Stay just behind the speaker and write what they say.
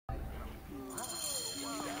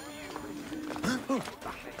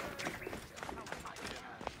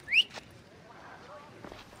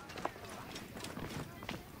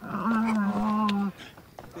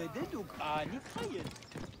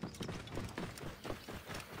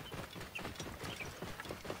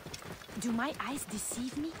Do my eyes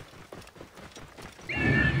deceive me?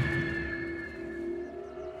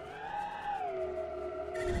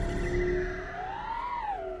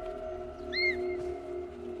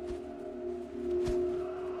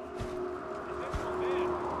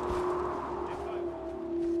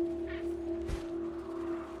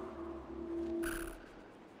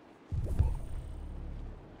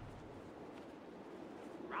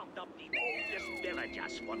 Round up the oldest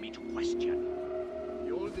villagers for me to question.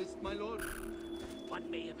 The oldest, my lord? One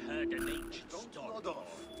may have heard an ancient Don't story. nod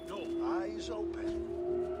off. No. Eyes open.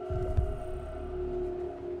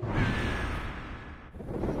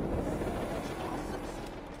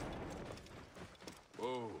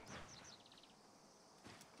 Oh.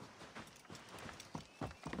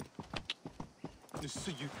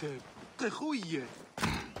 Nسيت تخوية.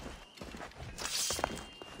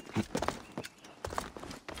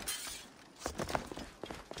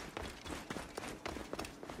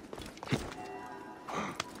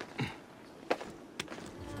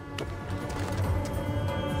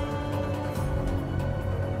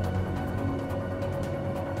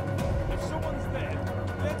 If someone's there,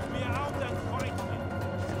 let me out and fight me.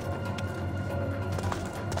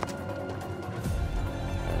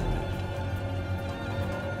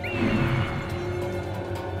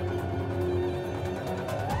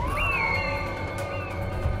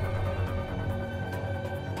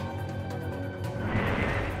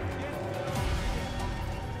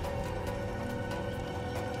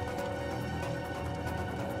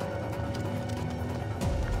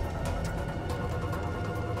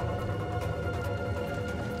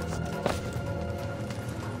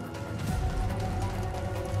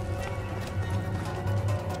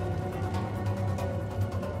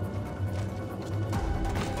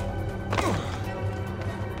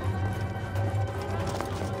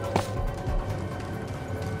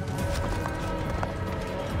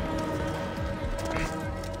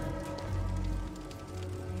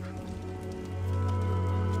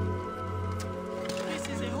 This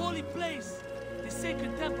is a holy place, the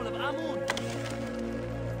sacred temple of Amun.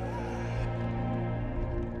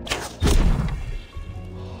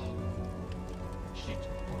 Shit.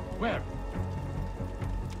 Where?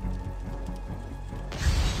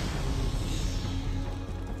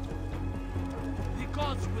 The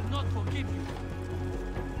gods will not forgive you.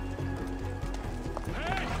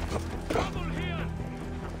 Hey! Trouble here!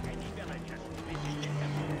 Any villagers visited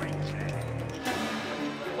the French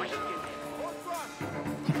question them.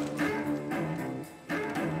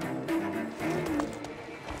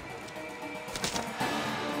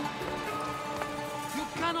 You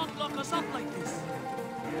cannot lock us up like this.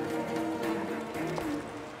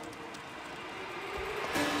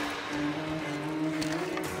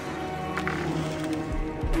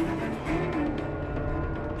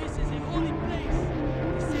 This is a holy place,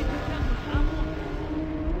 the sacred temple of Amun.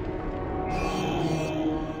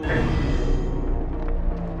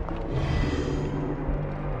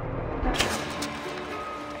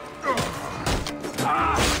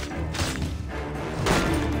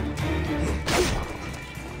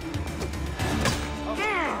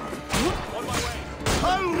 On my way.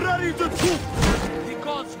 I'm ready to shoot. The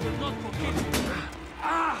gods will not forgive you.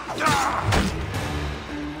 Die,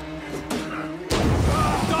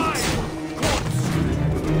 gods!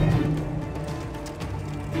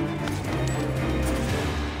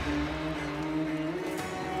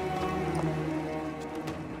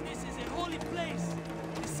 This is a holy place,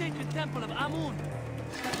 the sacred temple of Amun.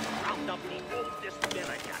 Round up the oldest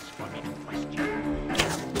villagers for me to question.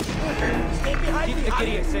 Stay behind me!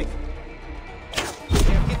 Kitty safe.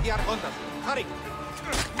 Get the Argondas. Hurry!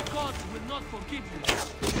 The gods will not forgive you.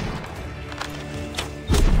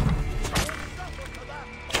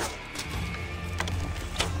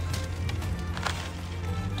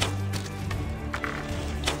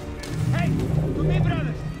 Hey! To me,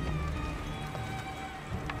 brothers!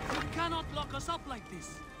 You cannot lock us up like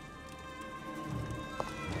this.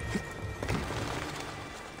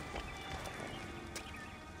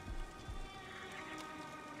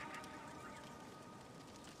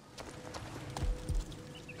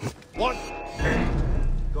 What?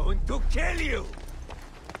 Going to kill you.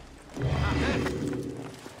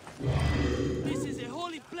 This is a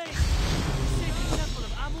holy place, the sacred temple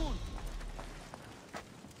of Amun.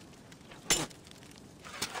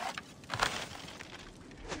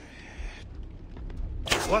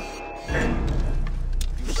 What?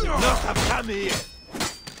 You should not have come here.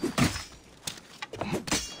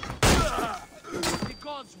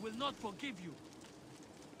 gods will not forgive you.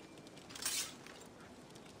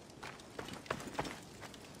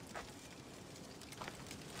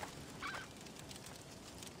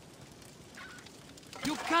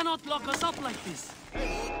 You cannot lock us up like this.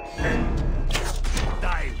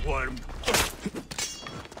 Die, worm!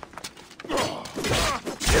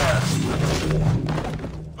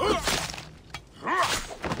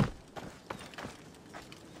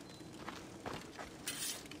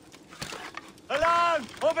 Alan!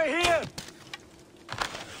 Over here!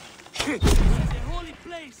 This is a holy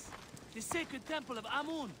place, the sacred temple of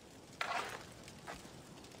Amun.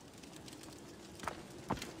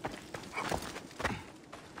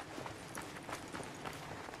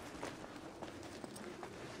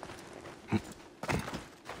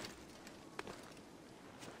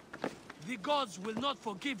 The gods will not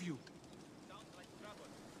forgive you.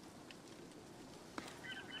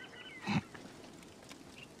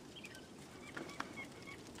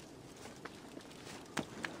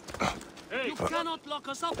 You cannot lock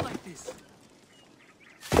us up like this.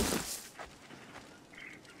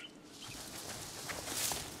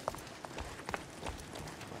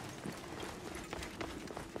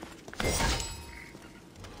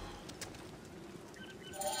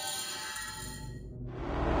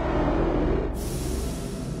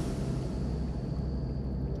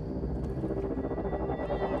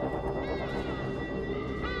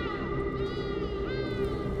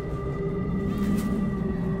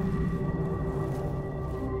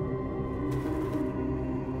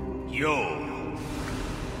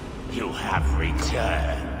 You have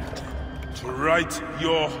returned. To right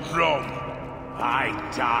your wrong. I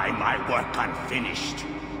die, my work unfinished.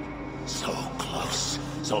 So close,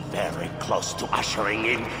 so very close to ushering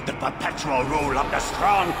in the perpetual rule of the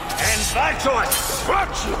strong and virtuous.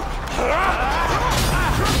 Virtue!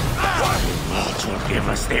 What will give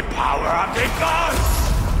us the power of the gods?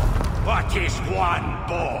 What is one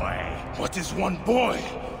boy? What is one boy?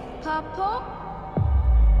 Papa?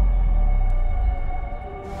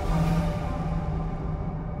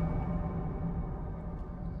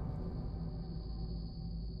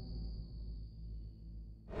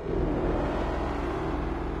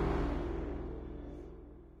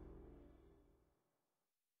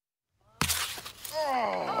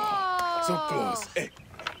 So close. Hey,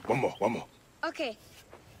 one more. Okay.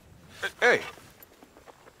 Hey!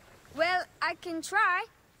 Well, I can try.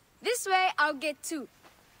 This way, I'll get two.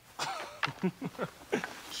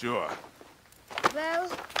 Sure.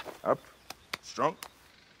 Well... Up. Strong.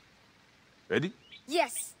 Ready?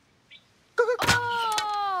 Yes.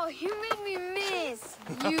 Oh, you made me miss.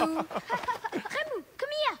 You... Remu,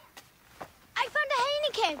 come here. I found a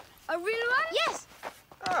hyena cave. A real one? Yes,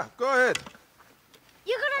 Go ahead.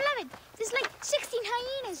 you're gonna love it. There's like 16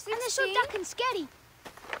 hyenas, and they're so see? dark and scary.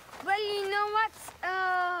 Well, you know what?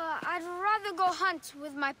 I'd rather go hunt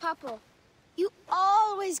with my papa. You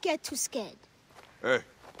always get too scared. Hey.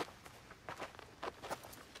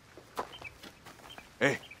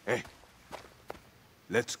 Hey.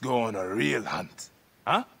 Let's go on a real hunt.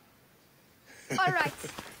 Huh? All right.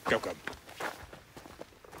 Come.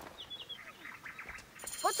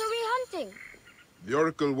 What are we hunting? The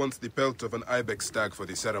Oracle wants the pelt of an ibex stag for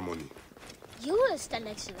the ceremony. You will stand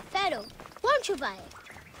next to the Pharaoh, won't you, Bayek?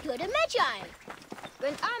 You're the Medjay.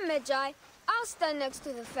 When I'm Medjay, I'll stand next to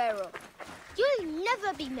the Pharaoh. You'll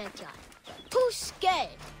never be Medjay. Too scared.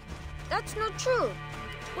 That's not true.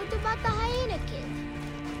 What about the hyena kid?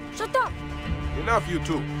 Shut up! Enough, you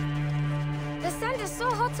two. The sand is so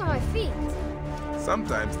hot on my feet.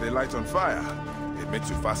 Sometimes they light on fire. It makes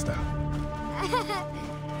you faster.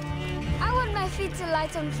 I want my feet to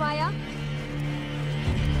light on fire.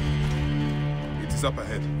 It is up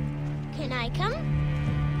ahead. Can I come?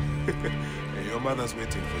 And your mother's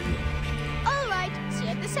waiting for you. All right. See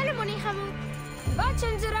you at the ceremony, Hamu. Bye,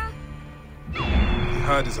 Chandra. The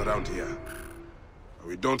herd is around here.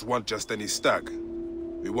 We don't want just any stag.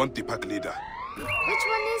 We want the pack leader. Which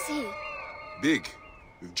one is he? Big,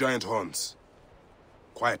 with giant horns.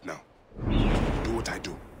 Quiet now. Do what I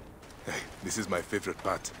do. Hey, this is my favorite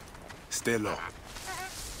part. Stay low.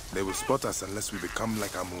 They will spot us unless we become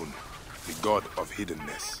like Amun, the god of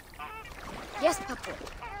hiddenness. Yes, Papa.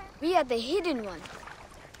 We are the hidden one.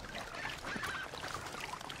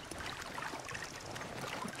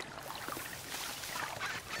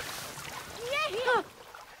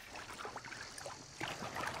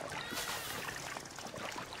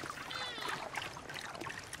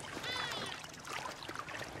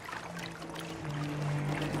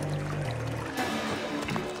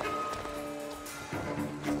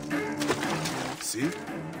 See?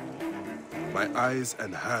 My eyes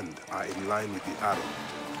and hand are in line with the arrow.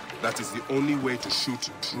 That is the only way to shoot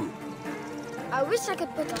true. I wish I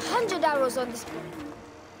could put 100 arrows on this bow.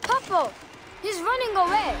 Papa! He's running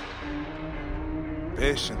away!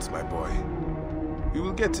 Patience, my boy. We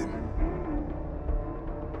will get him.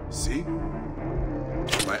 See?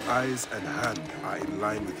 My eyes and hand are in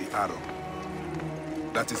line with the arrow.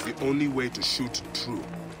 That is the only way to shoot true.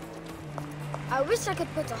 I wish I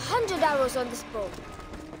could put 100 arrows on this bow.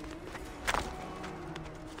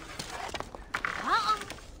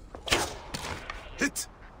 Hit!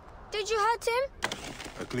 Did you hurt him?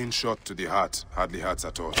 A clean shot to the heart hardly hurts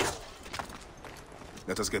at all.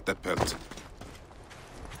 Let us get that pelt.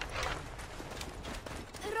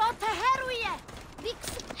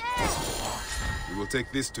 We will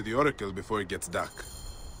take this to the Oracle before it gets dark.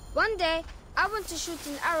 One day, I want to shoot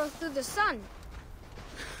an arrow through the sun.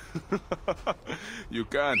 You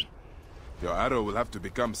can. Your arrow will have to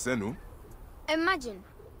become Senu. Imagine,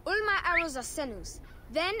 all my arrows are Senus.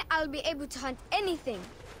 Then I'll be able to hunt anything.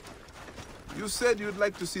 You said you'd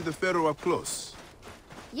like to see the Pharaoh up close.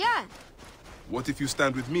 Yeah. What if you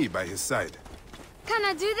stand with me by his side? Can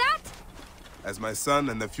I do that? As my son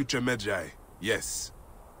and the future Medjay, yes.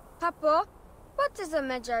 Papa, what is a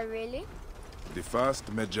Medjay really? The first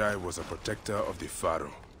Medjay was a protector of the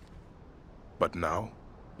Pharaoh. But now,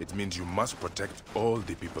 it means you must protect all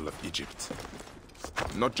the people of Egypt.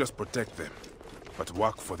 Not just protect them, but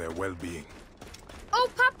work for their well-being. Oh,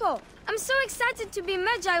 Papa! I'm so excited to be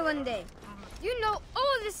Medjay one day. You know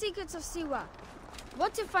all the secrets of Siwa.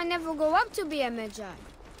 What if I never go up to be a Medjay?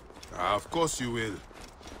 Of course you will.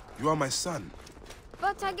 You are my son.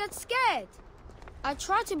 But I get scared. I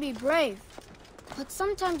try to be brave, but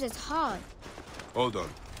sometimes it's hard. Hold on.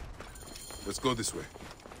 Let's go this way.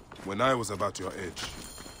 When I was about your age,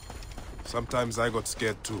 sometimes I got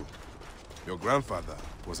scared too. Your grandfather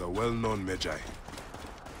was a well-known Medjay,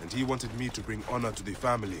 and he wanted me to bring honor to the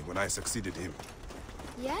family when I succeeded him.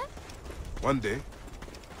 Yeah? One day,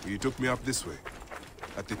 he took me up this way.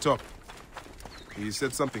 At the top, he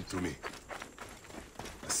said something to me.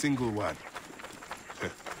 A single word.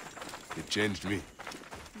 It changed me.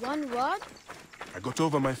 One word? I got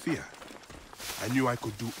over my fear. I knew I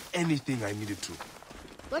could do anything I needed to.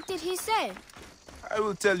 What did he say? I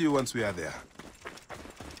will tell you once we are there.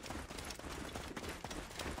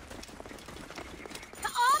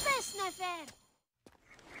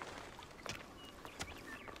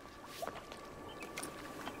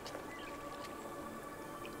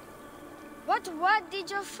 What word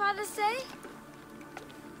did your father say?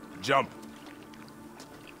 Jump.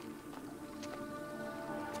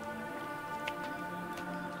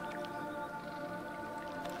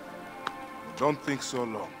 Don't think so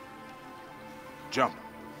long. Jump.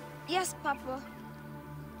 Yes, Papa.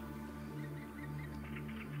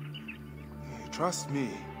 Trust me.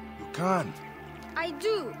 You can. I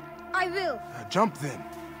do. I will. Jump then.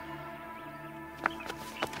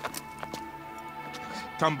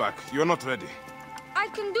 Come back. You're not ready. I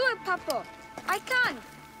can do it, Papa. I can.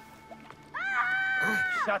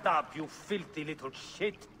 Shut up, you filthy little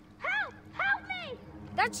shit. Help! Help me!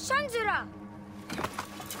 That's Shanzira.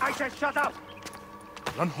 I said shut up!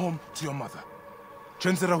 Run home to your mother.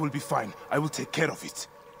 Chenzera will be fine. I will take care of it.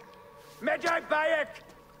 Medjay Bayek!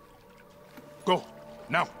 Go,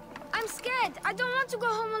 now. I'm scared. I don't want to go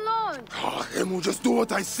home alone. Oh, Emu, just do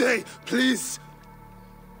what I say, please.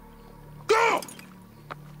 Go!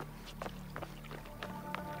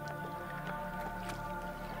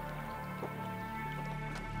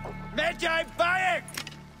 Medjay Bayek!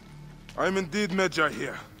 I'm indeed Medjay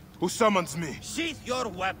here. Who summons me? Sheath your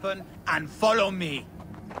weapon and follow me.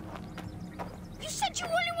 You said you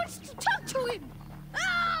only wanted to talk to him!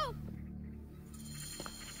 Oh!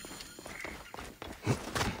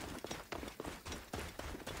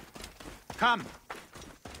 Come.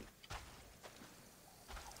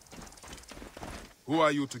 Who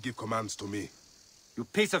are you to give commands to me? You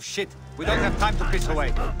piece of shit. We don't have time to piss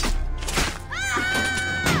away.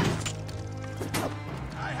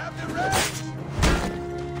 I have the right!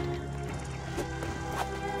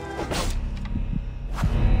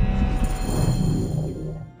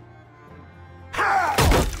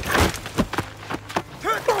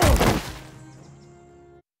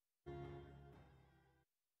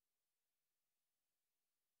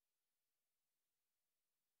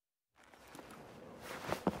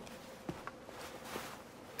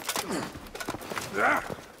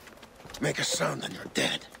 Make a sound and you're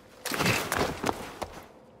dead.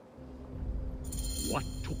 What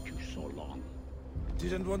took you so long?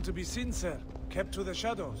 Didn't want to be seen, sir. Kept to the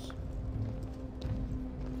shadows.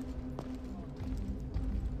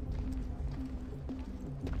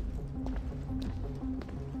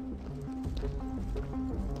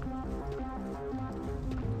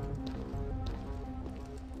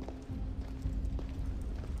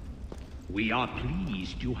 We are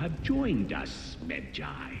pleased you have joined us,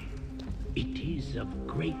 Medjay. It is of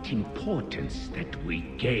great importance that we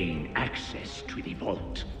gain access to the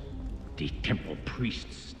vault. The temple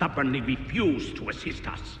priests stubbornly refuse to assist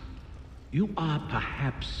us. You are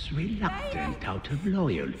perhaps reluctant out of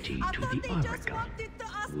loyalty to the Oracle.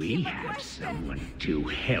 We have someone to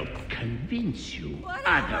help convince you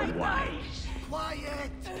otherwise.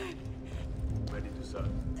 Quiet! Ready to serve.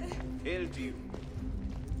 Hail to you.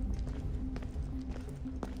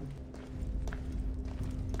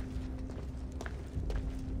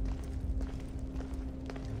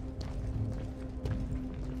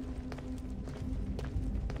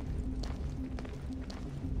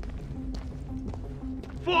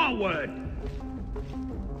 Forward!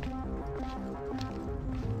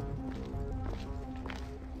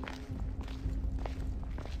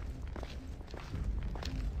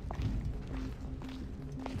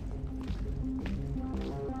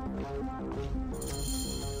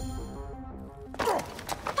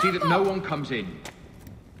 See that no one comes in.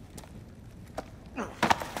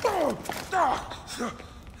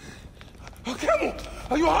 Camel,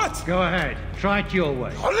 are you hurt? Go ahead. Try it your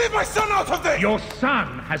way. I'll leave my son out of this! Your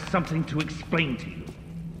son has something to explain to you.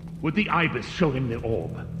 Would the Ibis show him the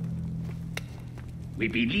orb? We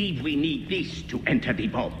believe we need this to enter the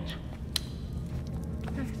vault.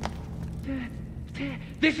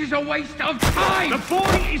 This is a waste of time! The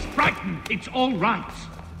boy is frightened. It's all right.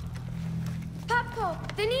 Papa,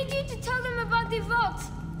 they need you to tell them about the vault.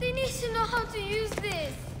 They need to know how to use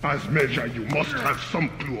this. As Medjay, you must have some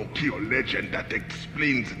clue or key or legend that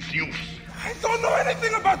explains its use. I don't know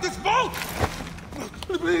anything about this vault!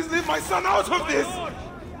 Please leave my son out of this!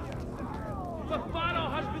 The Pharaoh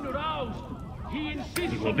has been aroused. He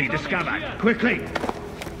insists He will on be coming discovered. here. Quickly!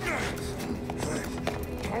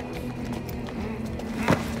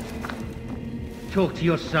 Talk to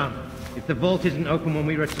your son. If the vault isn't open when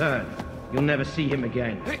we return, you'll never see him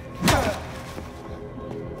again.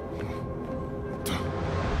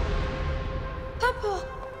 Papa!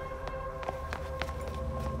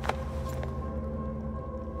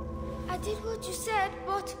 I did what you said,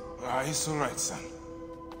 but... It's all right, son.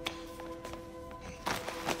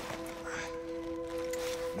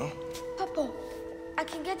 No? Papa, I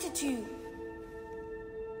can get it to you.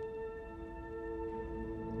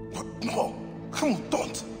 No! Come on,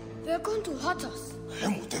 don't! They're going to hurt us.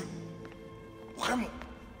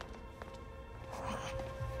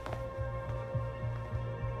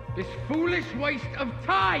 This foolish waste of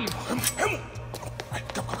time!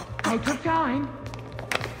 Out of time?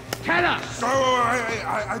 Tell us! No,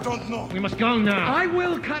 I don't know. We must go now. I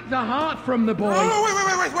will cut the heart from the boy. No,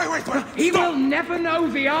 wait. He Stop. will never know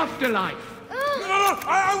the afterlife. No,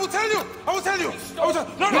 I will tell you. I will tell you. No.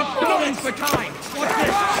 Stolen for time. What's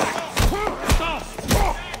this? Stop!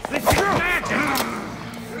 This is magic!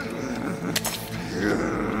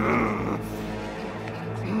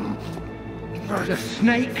 The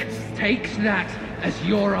snake takes that as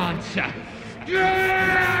your answer.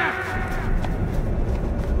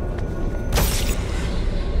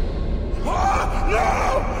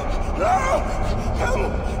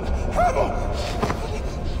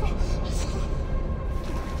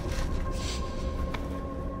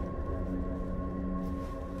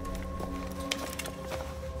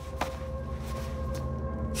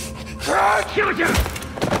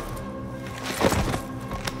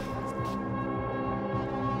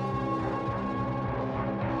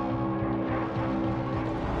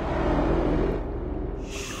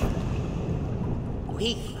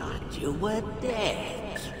 We thought you were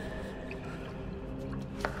dead.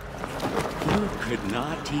 You could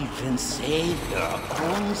not even save your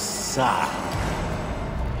own son.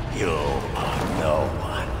 You are no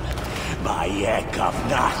one. Bayek of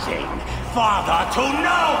nothing. Father to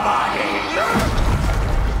nobody!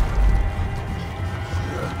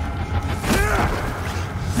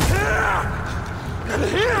 And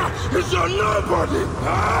here is your nobody!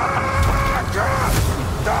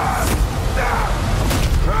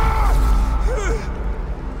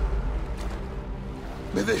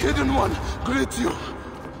 May the Hidden One greet you.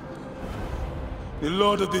 The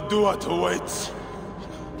Lord of the Duat awaits.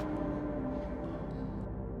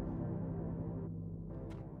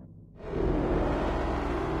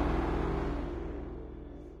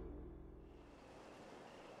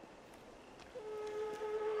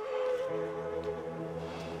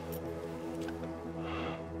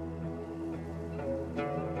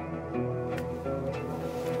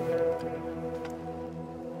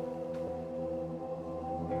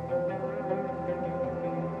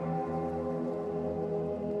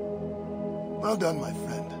 Well done, my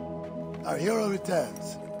friend. Our hero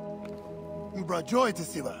returns. You brought joy to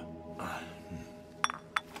Siwa.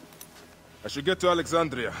 I should get to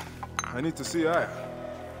Alexandria. I need to see Aya.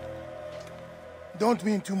 Don't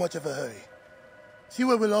be in too much of a hurry.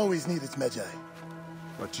 Siwa will always need its Medjay.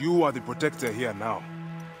 But you are the protector here now.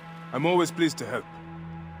 I'm always pleased to help.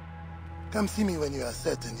 Come see me when you are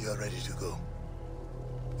certain you are ready to go.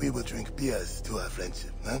 We will drink beers to our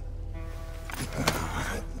friendship, huh?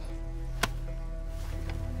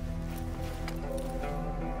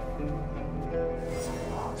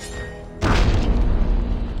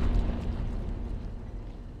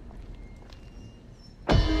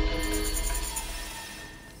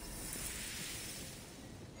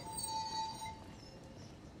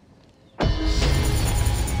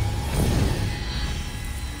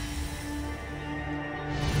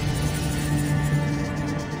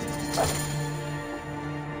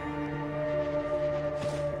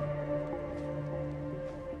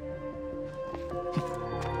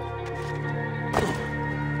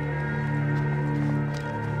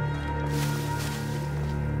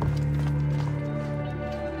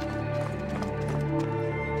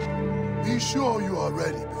 Be sure you are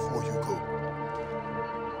ready before you go.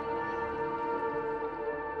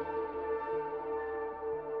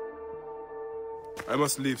 I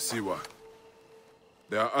must leave Siwa.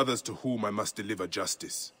 There are others to whom I must deliver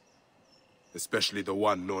justice. Especially the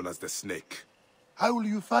one known as the Snake. How will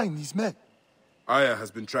you find these men? Aya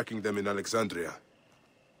has been tracking them in Alexandria.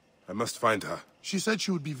 I must find her. She said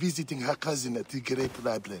she would be visiting her cousin at the Great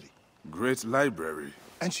Library. Great Library?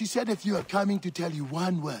 And she said if you are coming to tell you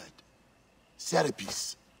one word.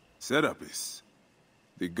 Serapis. Serapis?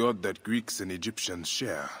 The god that Greeks and Egyptians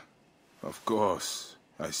share. Of course,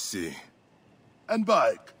 I see. And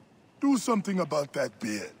Bayek, do something about that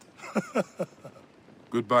beard.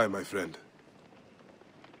 Goodbye, my friend.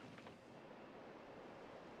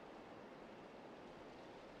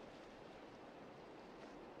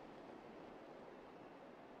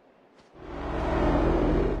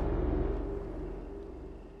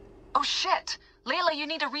 Oh shit! Layla, you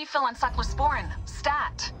need a refill on cyclosporin.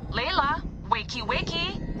 Stat. Layla, wakey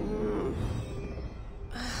wakey.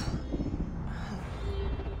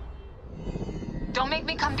 Don't make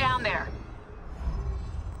me come down there.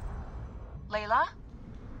 Layla?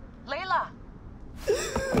 Layla!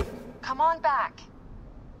 Come on back.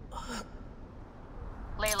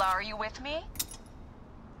 Layla, are you with me?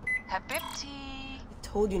 Habibti. I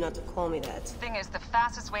told you not to call me that. Thing is, the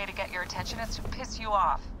fastest way to get your attention is to piss you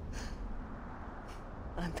off.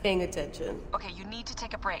 I'm paying attention. Okay, you need to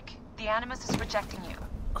take a break. The Animus is rejecting you.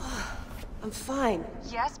 I'm fine.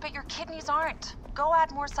 Yes, but your kidneys aren't. Go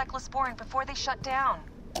add more cyclosporin before they shut down.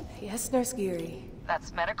 Yes, Nurse Geary.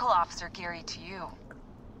 That's Medical Officer Geary to you.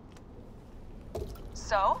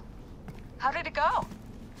 So? How did it go?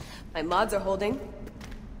 My mods are holding.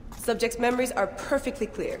 Subject's memories are perfectly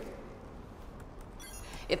clear.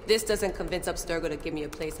 If this doesn't convince Abstergo to give me a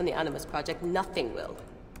place on the Animus Project, nothing will.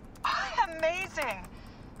 Amazing!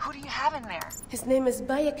 Who do you have in there? His name is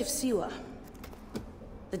Bayek of Siwa.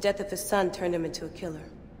 The death of his son turned him into a killer.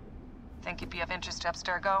 Think you'd be of interest to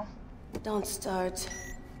Abstergo? Don't start.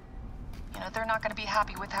 You know, they're not gonna be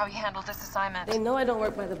happy with how he handled this assignment. They know I don't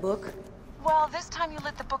work by the book. Well, this time you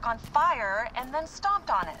lit the book on fire and then stomped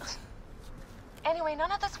on it. Anyway,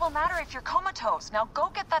 none of this will matter if you're comatose. Now go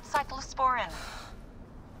get that cyclosporin.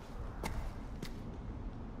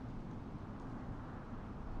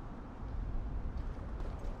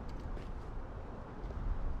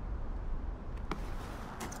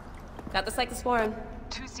 Got the cyclosporin.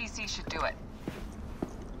 2 cc should do it.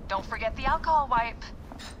 Don't forget the alcohol wipe.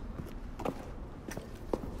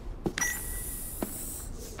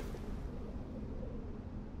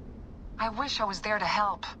 I wish I was there to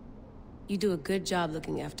help. You do a good job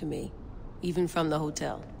looking after me, even from the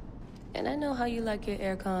hotel. And I know how you like your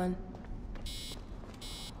aircon.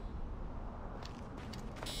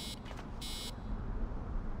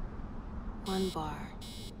 One bar.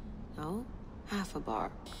 No, half a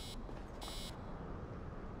bar.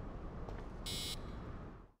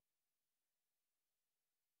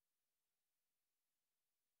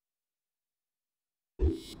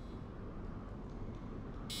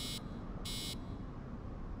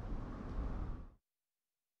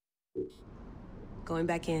 Going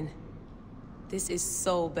back in. This is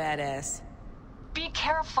so badass. Be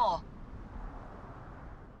careful!